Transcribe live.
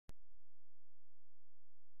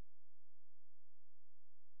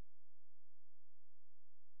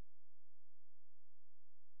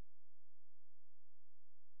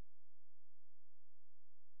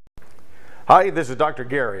Hi, this is Dr.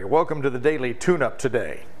 Gary. Welcome to the Daily Tune-Up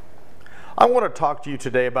today. I want to talk to you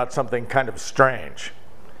today about something kind of strange.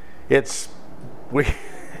 We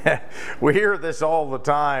hear this all the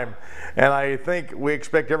time, and I think we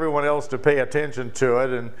expect everyone else to pay attention to it,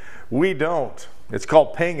 and we don't. It's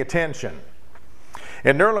called paying attention.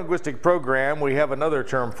 In neurolinguistic program, we have another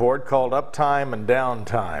term for it called uptime and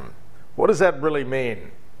downtime. What does that really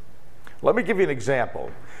mean? Let me give you an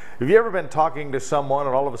example. Have you ever been talking to someone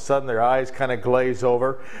and all of a sudden their eyes kind of glaze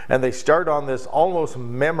over and they start on this almost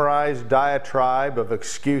memorized diatribe of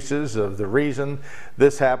excuses of the reason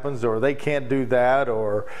this happens, or they can't do that,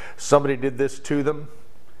 or somebody did this to them?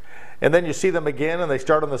 And then you see them again and they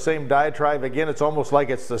start on the same diatribe again. It's almost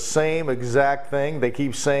like it's the same exact thing they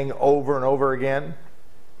keep saying over and over again.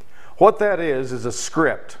 What that is a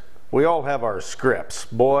script. We all have our scripts.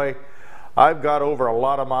 Boy, I've got over a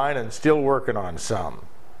lot of mine and still working on some.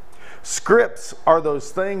 Scripts are those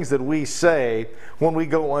things that we say when we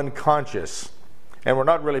go unconscious and we're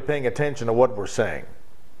not really paying attention to what we're saying.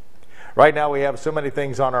 Right now we have so many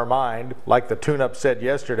things on our mind, like the tune-up said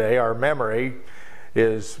yesterday, our memory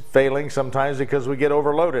is failing sometimes because we get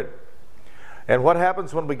overloaded. And what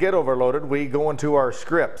happens when we get overloaded? We go into our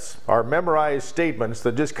scripts, our memorized statements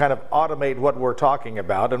that just kind of automate what we're talking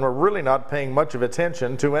about, and we're really not paying much of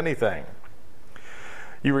attention to anything.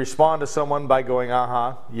 You respond to someone by going,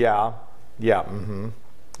 uh-huh, yeah, mm-hmm,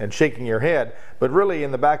 and shaking your head, but really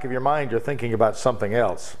in the back of your mind you're thinking about something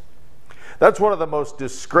else. That's one of the most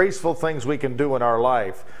disgraceful things we can do in our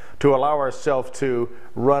life, to allow ourselves to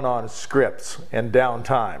run on scripts and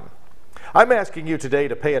downtime. I'm asking you today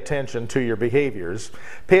to pay attention to your behaviors,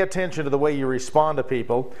 pay attention to the way you respond to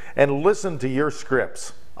people, and listen to your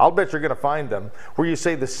scripts. I'll bet you're going to find them where you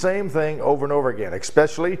say the same thing over and over again,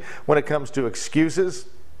 especially when it comes to excuses,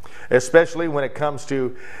 especially when it comes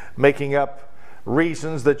to making up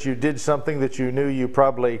reasons that you did something that you knew you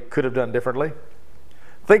probably could have done differently.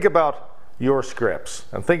 Think about your scripts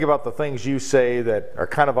and think about the things you say that are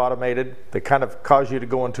kind of automated, that kind of cause you to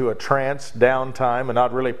go into a trance, downtime, and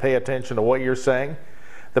not really pay attention to what you're saying.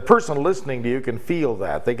 The person listening to you can feel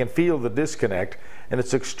that. They can feel the disconnect, and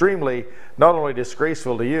it's extremely not only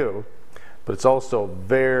disgraceful to you, but it's also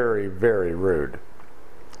very, very rude.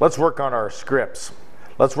 Let's work on our scripts.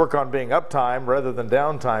 Let's work on being uptime rather than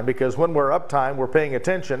downtime, because when we're uptime, we're paying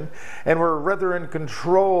attention and we're rather in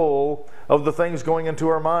control of the things going into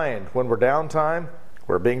our mind. When we're downtime,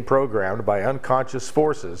 we're being programmed by unconscious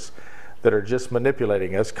forces that are just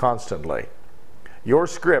manipulating us constantly. Your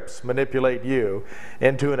scripts manipulate you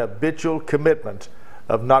into an habitual commitment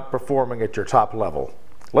of not performing at your top level.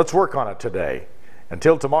 Let's work on it today.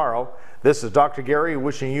 Until tomorrow, this is Dr. Gary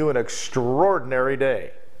wishing you an extraordinary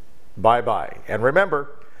day. Bye-bye. And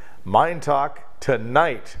remember, Mind Talk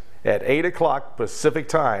tonight at 8 o'clock Pacific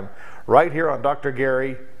Time, right here on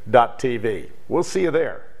drgary.tv. We'll see you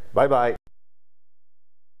there. Bye-bye.